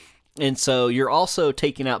pre-rut. And so you're also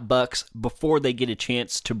taking out bucks before they get a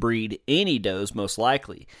chance to breed any does, most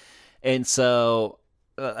likely. And so,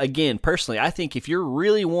 again, personally, I think if you're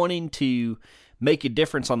really wanting to make a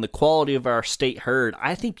difference on the quality of our state herd,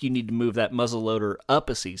 I think you need to move that muzzleloader up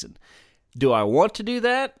a season. Do I want to do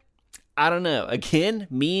that? I don't know. Again,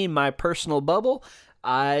 me and my personal bubble,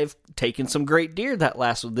 I've taken some great deer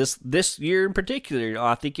this year in particular.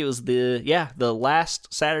 I think it was the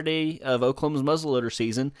last Saturday of Oklahoma's muzzleloader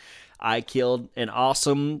season. I killed an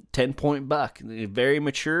awesome 10-point buck, very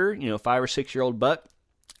mature, 5 or 6 year old buck.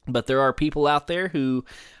 But there are people out there who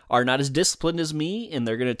are not as disciplined as me, and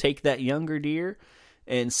they're going to take that younger deer.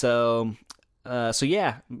 And so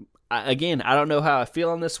yeah. Again, I don't know how I feel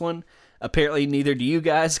on this one. Apparently, neither do you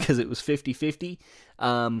guys, because it was 50-50.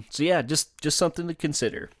 So yeah, just something to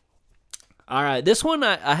consider. All right, this one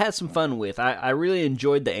I had some fun with. I really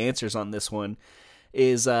enjoyed the answers on this one.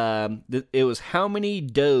 It was how many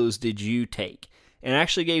does did you take? And I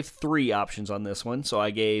actually gave 3 options on this one. So I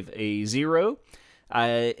gave a 0,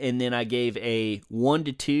 and then I gave a 1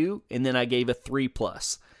 to 2, and then I gave a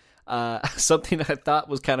 3+. Something I thought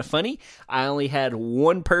was kind of funny. I only had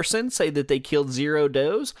one person say that they killed 0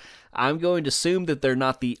 does. I'm going to assume that they're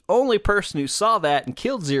not the only person who saw that and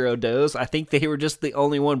killed 0 does. I think they were just the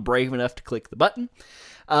only one brave enough to click the button.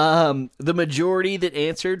 The majority that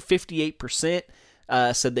answered, 58%,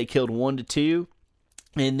 said they killed 1 to 2.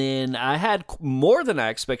 And then I had more than I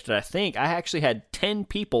expected, I think. I actually had 10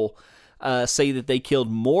 people say that they killed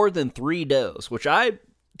more than 3 does, which I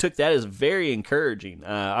took that as very encouraging.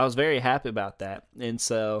 I was very happy about that. And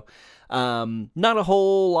so not a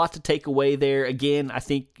whole lot to take away there. Again, I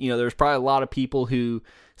think, there's probably a lot of people who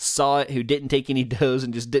saw it who didn't take any does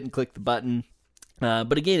and just didn't click the button.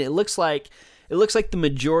 But again, it looks like the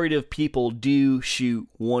majority of people do shoot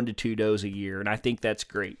 1 to 2 does a year, and I think that's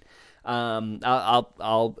great.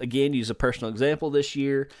 I'll again use a personal example this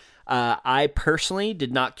year. I personally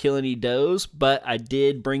did not kill any does, but I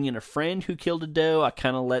did bring in a friend who killed a doe. I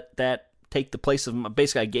kind of let that take the place of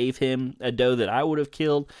basically I gave him a doe that I would have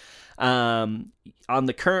killed. On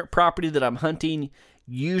the current property that I'm hunting,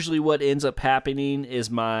 usually what ends up happening is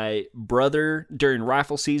my brother during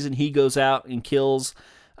rifle season, he goes out and kills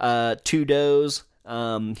 2 does.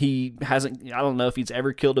 He hasn't, I don't know if he's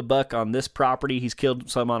ever killed a buck on this property. He's killed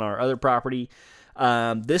some on our other property.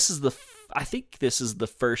 I think this is the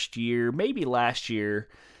first year, maybe last year,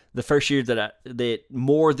 the first year that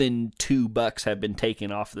more than 2 bucks have been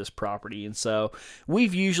taken off of this property. And so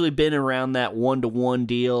we've usually been around that 1-to-1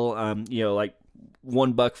 deal, like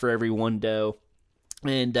 1 buck for every 1 doe.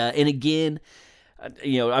 And again,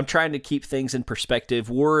 I'm trying to keep things in perspective.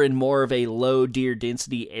 We're in more of a low deer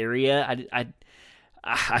density area.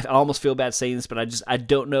 I almost feel bad saying this, but I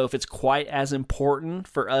don't know if it's quite as important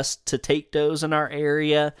for us to take does in our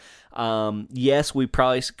area. Yes, we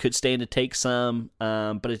probably could stand to take some,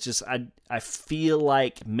 but it's just I feel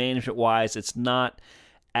like management wise, it's not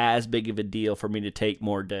as big of a deal for me to take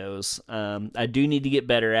more does. I do need to get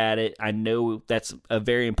better at it. I know that's a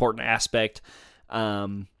very important aspect.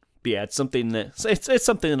 Yeah, it's something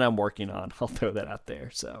that I'm working on. I'll throw that out there.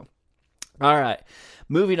 So, all right,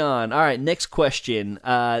 moving on. All right, next question.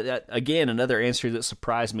 Again, another answer that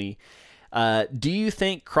surprised me. Do you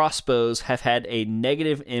think crossbows have had a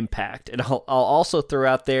negative impact? And I'll also throw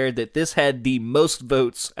out there that this had the most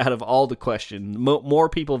votes out of all the questions. More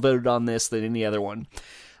people voted on this than any other one.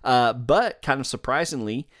 But kind of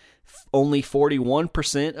surprisingly, only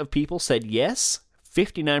 41% of people said yes.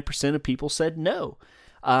 59% of people said no.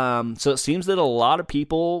 So it seems that a lot of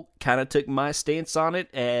people kind of took my stance on it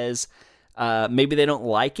as maybe they don't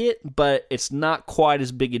like it, but it's not quite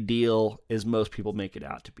as big a deal as most people make it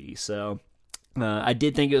out to be. So I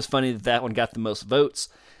did think it was funny that one got the most votes.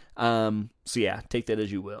 So yeah, take that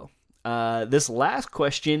as you will. This last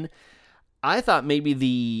question, I thought maybe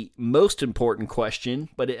the most important question,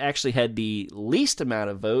 but it actually had the least amount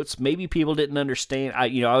of votes. Maybe people didn't understand. I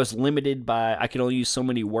was limited by, I could only use so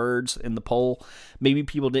many words in the poll. Maybe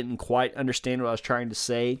people didn't quite understand what I was trying to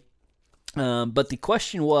say. But the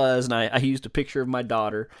question was, and I used a picture of my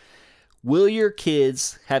daughter, will your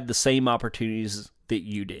kids have the same opportunities that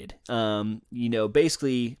you did?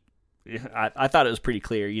 Basically, I thought it was pretty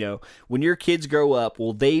clear. When your kids grow up,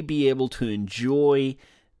 will they be able to enjoy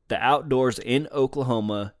the outdoors in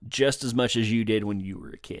Oklahoma just as much as you did when you were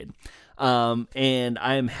a kid? And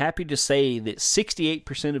I am happy to say that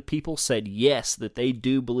 68% of people said yes, that they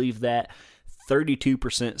do believe that.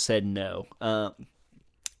 32% said no.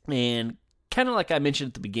 And kind of like I mentioned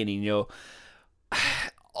at the beginning,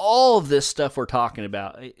 all of this stuff we're talking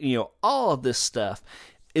about, all of this stuff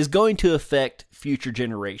is going to affect future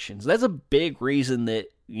generations. That's a big reason that,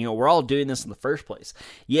 we're all doing this in the first place.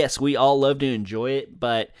 Yes, we all love to enjoy it,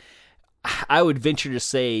 but I would venture to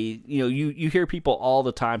say, you hear people all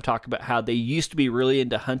the time talk about how they used to be really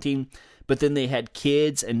into hunting, but then they had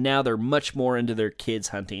kids, and now they're much more into their kids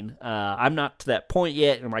hunting. I'm not to that point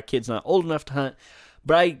yet, and my kid's not old enough to hunt,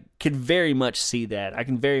 but I can very much see that. I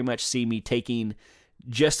can very much see me taking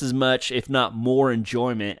just as much, if not more,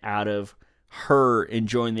 enjoyment out of her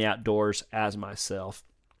enjoying the outdoors as myself.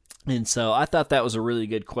 And so I thought that was a really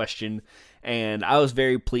good question, and I was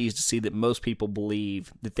very pleased to see that most people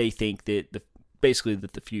believe that they think that basically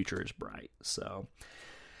that the future is bright. So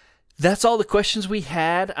that's all the questions we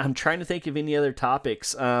had. I'm trying to think of any other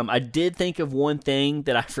topics. I did think of one thing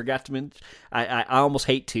that I forgot to mention. I almost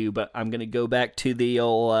hate to, but I'm going to go back to the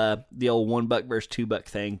old $1 versus $2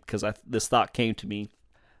 thing because this thought came to me.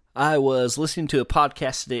 I was listening to a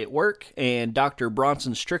podcast today at work, and Dr.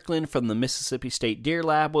 Bronson Strickland from the Mississippi State Deer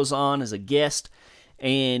Lab was on as a guest,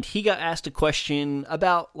 and he got asked a question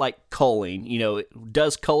about culling.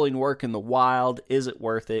 Does culling work in the wild? Is it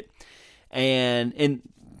worth it? And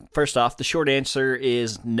first off, the short answer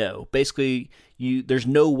is no. Basically, there's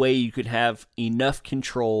no way you could have enough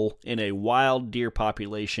control in a wild deer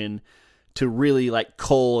population to really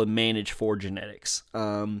cull and manage for genetics.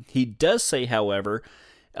 He does say, however,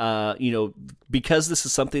 because this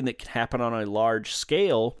is something that can happen on a large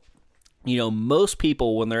scale, most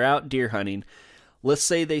people when they're out deer hunting, let's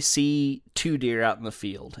say they see 2 deer out in the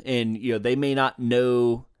field, and they may not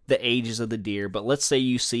know the ages of the deer, but let's say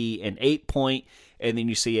you see an 8-point and then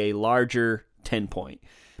you see a larger 10-point.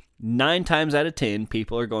 9 times out of 10,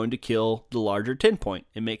 people are going to kill the larger 10-point.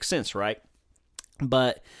 It makes sense, right?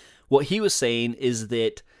 But what he was saying is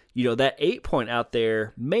that, that 8-point out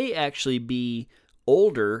there may actually be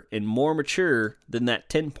older and more mature than that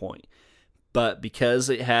 10-point. But because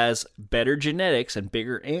it has better genetics and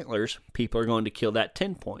bigger antlers, people are going to kill that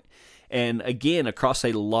 10-point. And again, across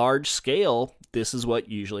a large scale, this is what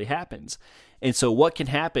usually happens. And so what can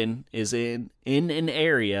happen is in an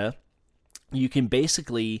area, you can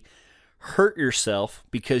basically hurt yourself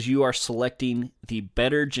because you are selecting the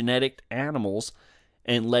better genetic animals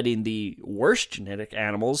and letting the worse genetic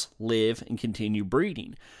animals live and continue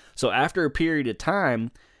breeding. So after a period of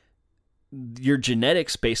time, your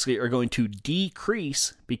genetics basically are going to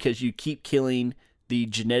decrease because you keep killing the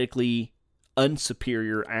genetically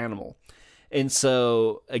unsuperior animal. And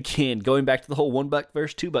so, again, going back to the whole $1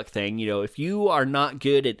 versus $2 thing, if you are not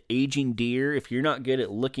good at aging deer, if you're not good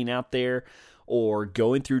at looking out there or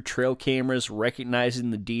going through trail cameras,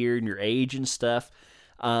 recognizing the deer and your age and stuff,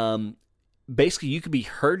 basically you could be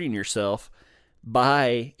hurting yourself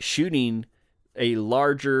by shooting a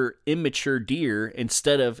larger immature deer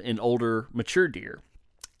instead of an older mature deer.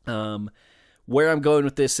 Where I'm going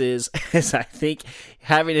with this is I think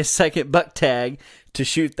having a second buck tag to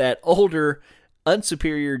shoot that older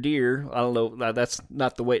unsuperior deer. I don't know, that's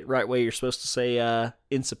not the right way you're supposed to say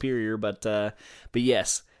insuperior, but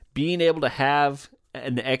yes, being able to have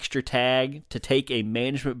an extra tag to take a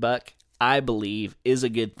management buck, I believe, is a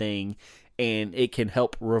good thing. And it can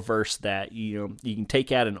help reverse that. You can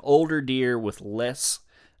take out an older deer with less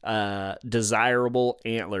desirable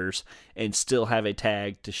antlers and still have a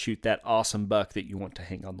tag to shoot that awesome buck that you want to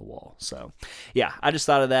hang on the wall. So, yeah, I just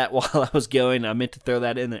thought of that while I was going. I meant to throw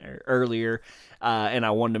that in there earlier, and I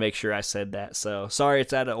wanted to make sure I said that. So, sorry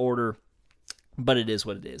it's out of order, but it is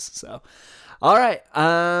what it is. So, all right,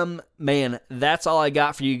 man, that's all I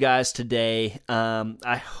got for you guys today.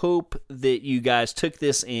 I hope that you guys took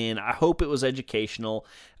this in. I hope it was educational.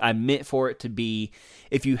 I meant for it to be.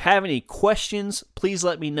 If you have any questions, please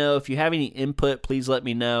let me know. If you have any input, please let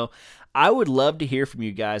me know. I would love to hear from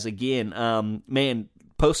you guys. Again, man,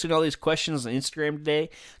 posting all these questions on Instagram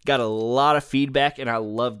today, got a lot of feedback, and I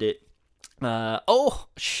loved it. Oh,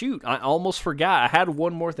 shoot, I almost forgot. I had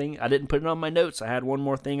one more thing. I didn't put it on my notes. I had one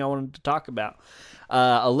more thing I wanted to talk about.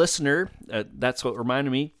 A listener, that's what reminded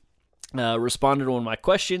me, responded to one of my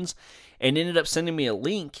questions and ended up sending me a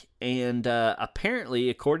link. And apparently,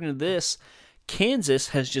 according to this, Kansas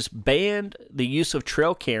has just banned the use of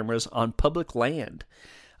trail cameras on public land.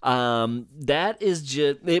 That is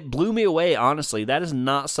just, it blew me away, honestly. That is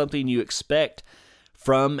not something you expect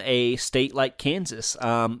from a state like Kansas.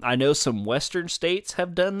 I know some western states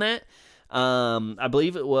have done that. I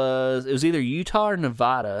believe it was either Utah or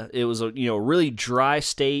Nevada. It was a really dry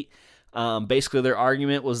state. Basically, their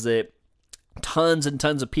argument was that tons and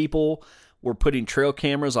tons of people were putting trail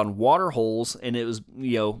cameras on water holes, and it was,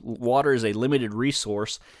 water is a limited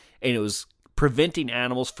resource, and it was preventing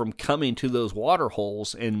animals from coming to those water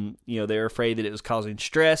holes, and they were afraid that it was causing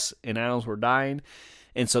stress and animals were dying,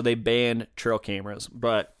 and so they banned trail cameras.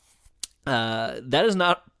 But that is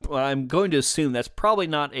not, I'm going to assume that's probably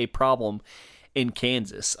not a problem in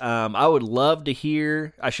Kansas. I would love to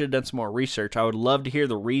hear, I should have done some more research, I would love to hear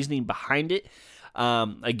the reasoning behind it.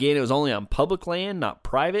 Again, it was only on public land, not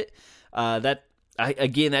private. That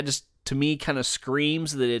just to me kind of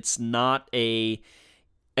screams that it's not a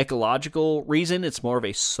ecological reason, it's more of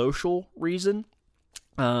a social reason.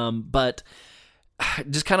 But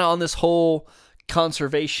just kind of on this whole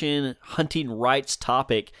conservation hunting rights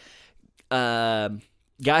topic,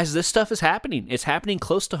 guys, this stuff is happening. It's happening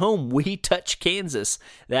close to home. We touch Kansas.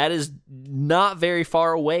 That is not very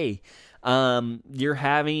far away. You're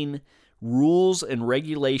having rules and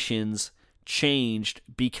regulations changed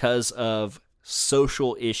because of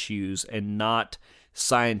social issues and not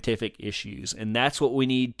scientific issues. And that's what we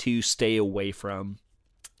need to stay away from.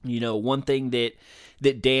 One thing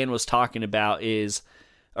that Dan was talking about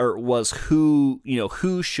was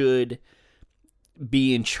who should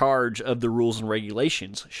be in charge of the rules and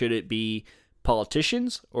regulations. Should it be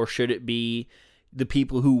politicians, or should it be the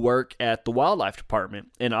people who work at the wildlife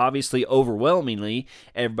department? And obviously, overwhelmingly,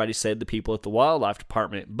 everybody said the people at the wildlife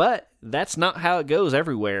department, but that's not how it goes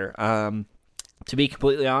everywhere. To be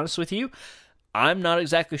completely honest with you, I'm not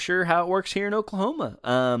exactly sure how it works here in Oklahoma.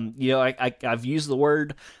 I've used the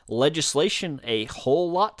word legislation a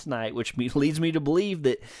whole lot tonight, which leads me to believe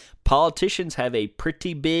that politicians have a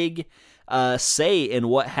pretty big say in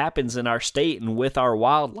what happens in our state and with our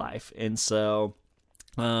wildlife. And so,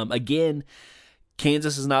 again,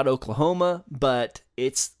 Kansas is not Oklahoma, but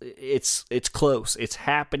it's close. It's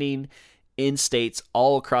happening in states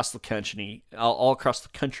all across the country.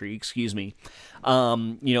 Excuse me.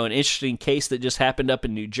 An interesting case that just happened up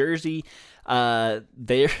in New Jersey.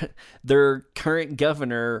 Their current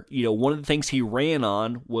governor, one of the things he ran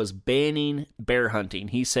on was banning bear hunting.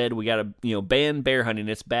 He said we got to ban bear hunting.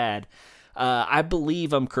 It's bad. I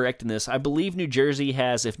believe I'm correct in this. I believe New Jersey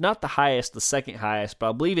has, if not the highest, the second highest, but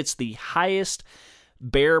I believe it's the highest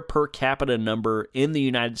bear per capita number in the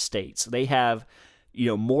United States. They have,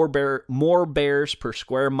 more bears per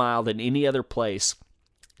square mile than any other place,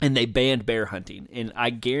 and they banned bear hunting. And I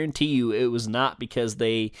guarantee you it was not because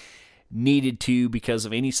they needed to, because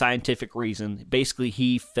of any scientific reason. Basically,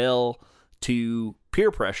 he fell to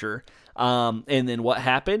peer pressure. And then what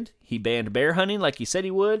happened? He banned bear hunting like he said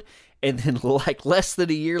he would. And then like less than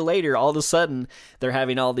a year later, all of a sudden, they're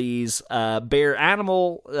having all these bear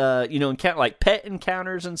animal, like pet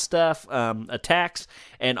encounters and stuff, attacks.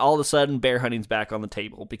 And all of a sudden, bear hunting's back on the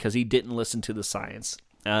table because he didn't listen to the science.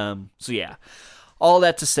 All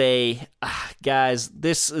that to say, guys,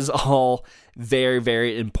 this is all very,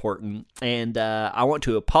 very important. And I want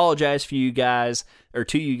to apologize to you guys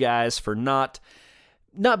for not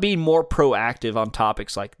being more proactive on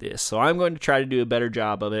topics like this. So I'm going to try to do a better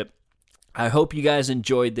job of it. I hope you guys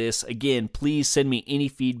enjoyed this. Again, please send me any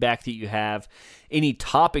feedback that you have, any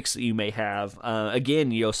topics that you may have.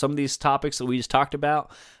 Again, some of these topics that we just talked about,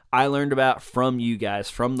 I learned about from you guys,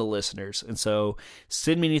 from the listeners. And so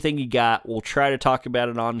send me anything you got. We'll try to talk about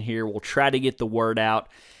it on here. We'll try to get the word out.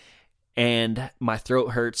 And my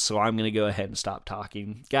throat hurts, so I'm going to go ahead and stop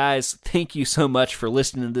talking. Guys, thank you so much for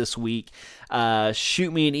listening this week.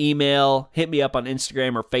 Shoot me an email. Hit me up on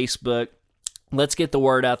Instagram or Facebook. Let's get the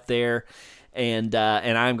word out there, and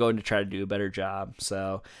I'm going to try to do a better job.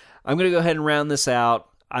 So I'm going to go ahead and round this out.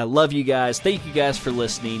 I love you guys. Thank you guys for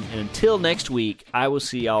listening. And until next week, I will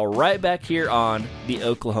see y'all right back here on the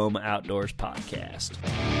Oklahoma Outdoors Podcast.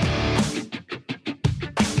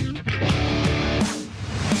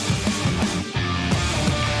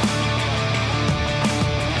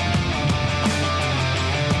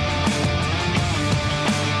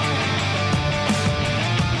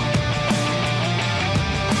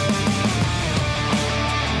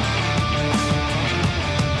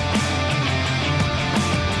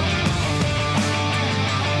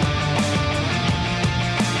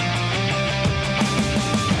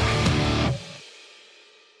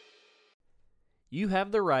 You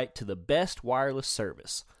have the right to the best wireless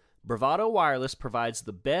service. Bravado Wireless provides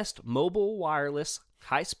the best mobile wireless,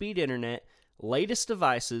 high-speed internet, latest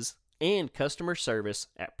devices, and customer service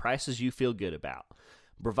at prices you feel good about.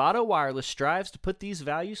 Bravado Wireless strives to put these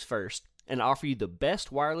values first and offer you the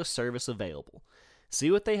best wireless service available.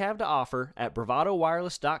 See what they have to offer at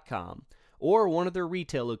bravadowireless.com or one of their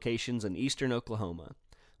retail locations in eastern Oklahoma.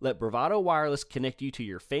 Let Bravado Wireless connect you to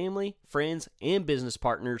your family, friends, and business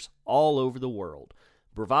partners all over the world.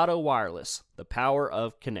 Bravado Wireless, the power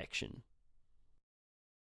of connection.